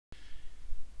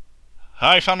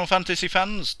Hi Final Fantasy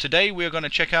fans, today we are going to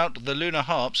check out the Lunar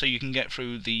Harp so you can get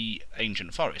through the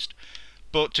ancient forest.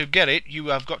 But to get it, you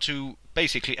have got to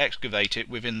basically excavate it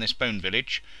within this bone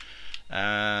village.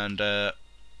 And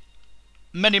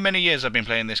many years I've been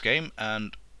playing this game,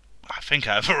 and I think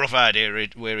I have a rough idea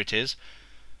where it is.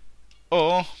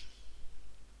 Or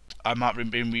I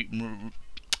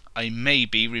may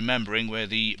be remembering where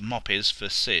the mop is for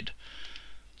Sid.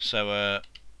 So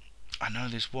I know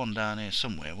there's one down here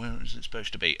somewhere. Where is it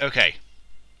supposed to be? Okay.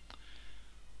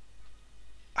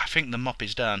 I think the mop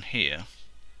is down here.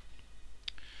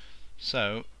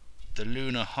 So, the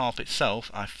Lunar Harp itself,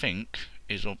 I think,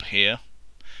 is up here.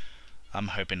 I'm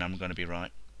hoping I'm going to be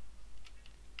right.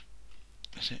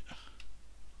 Is it?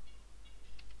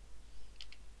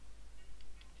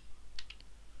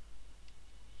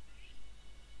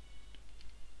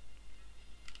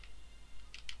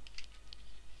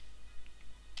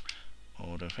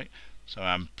 So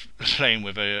I'm playing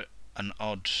with an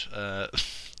odd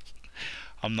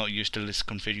I'm not used to this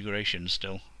configuration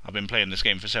still. I've been playing this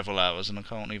game for several hours and I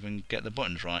can't even get the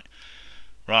buttons right.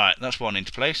 Right, that's one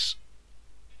into place.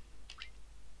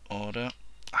 Order.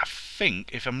 I think,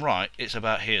 if I'm right, it's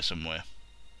about here somewhere.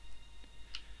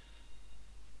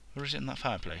 Or is it in that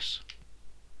fireplace?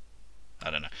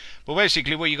 I don't know. But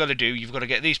basically what you've got to do, you've got to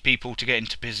get these people to get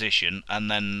into position, and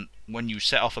then when you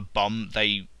set off a bomb,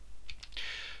 they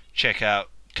check out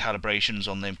calibrations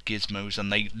on their gizmos and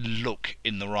they look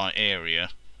in the right area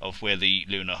of where the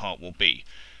Lunar Harp will be.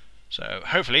 So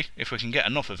hopefully, if we can get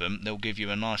enough of them, they'll give you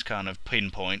a nice kind of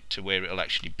pinpoint to where it'll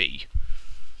actually be.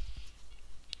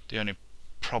 The only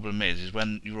problem is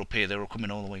when you're up here, they're all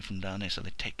coming all the way from down here, so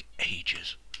they take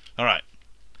ages. Alright,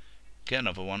 get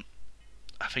another one.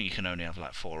 I think you can only have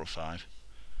like 4 or 5.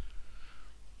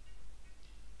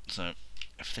 So,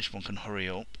 if this one can hurry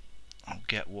up, I'll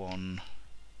get one.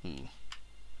 Ooh.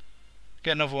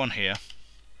 Get another one here,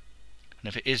 and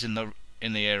if it is in the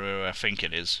area where I think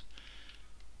it is,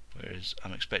 whereas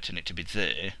I'm expecting it to be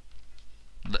there,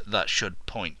 that should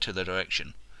point to the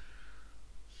direction.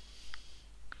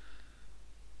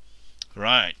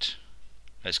 Right,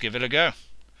 let's give it a go.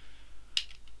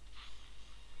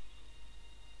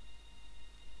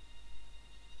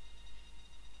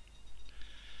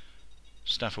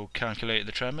 Staff will calculate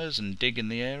the tremors and dig in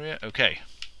the area. Okay.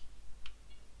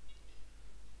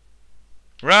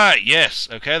 Right, yes.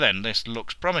 Okay then, this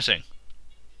looks promising.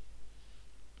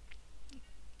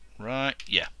 Right,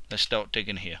 yeah. Let's start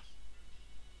digging here.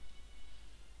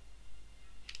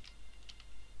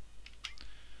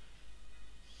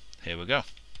 Here we go.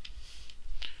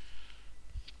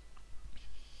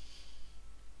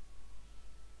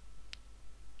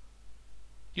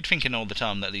 You'd think in all the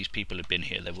time that these people had been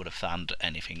here they would have found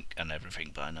anything and everything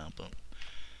by now, but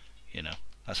you know,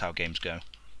 that's how games go.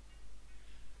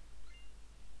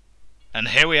 And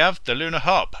here we have the Lunar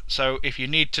Harp. So if you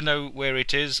need to know where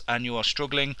it is and you are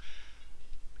struggling,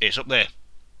 it's up there.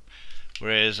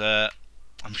 Whereas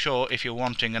I'm sure if you're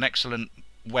wanting an excellent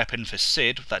weapon for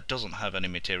Sid that doesn't have any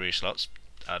materia slots,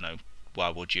 I don't know, why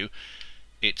would you?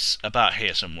 It's about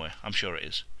here somewhere. I'm sure it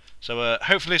is. So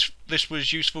hopefully this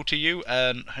was useful to you,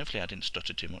 and hopefully I didn't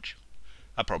stutter too much.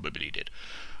 I probably did.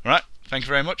 Alright, thank you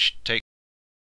very much. Take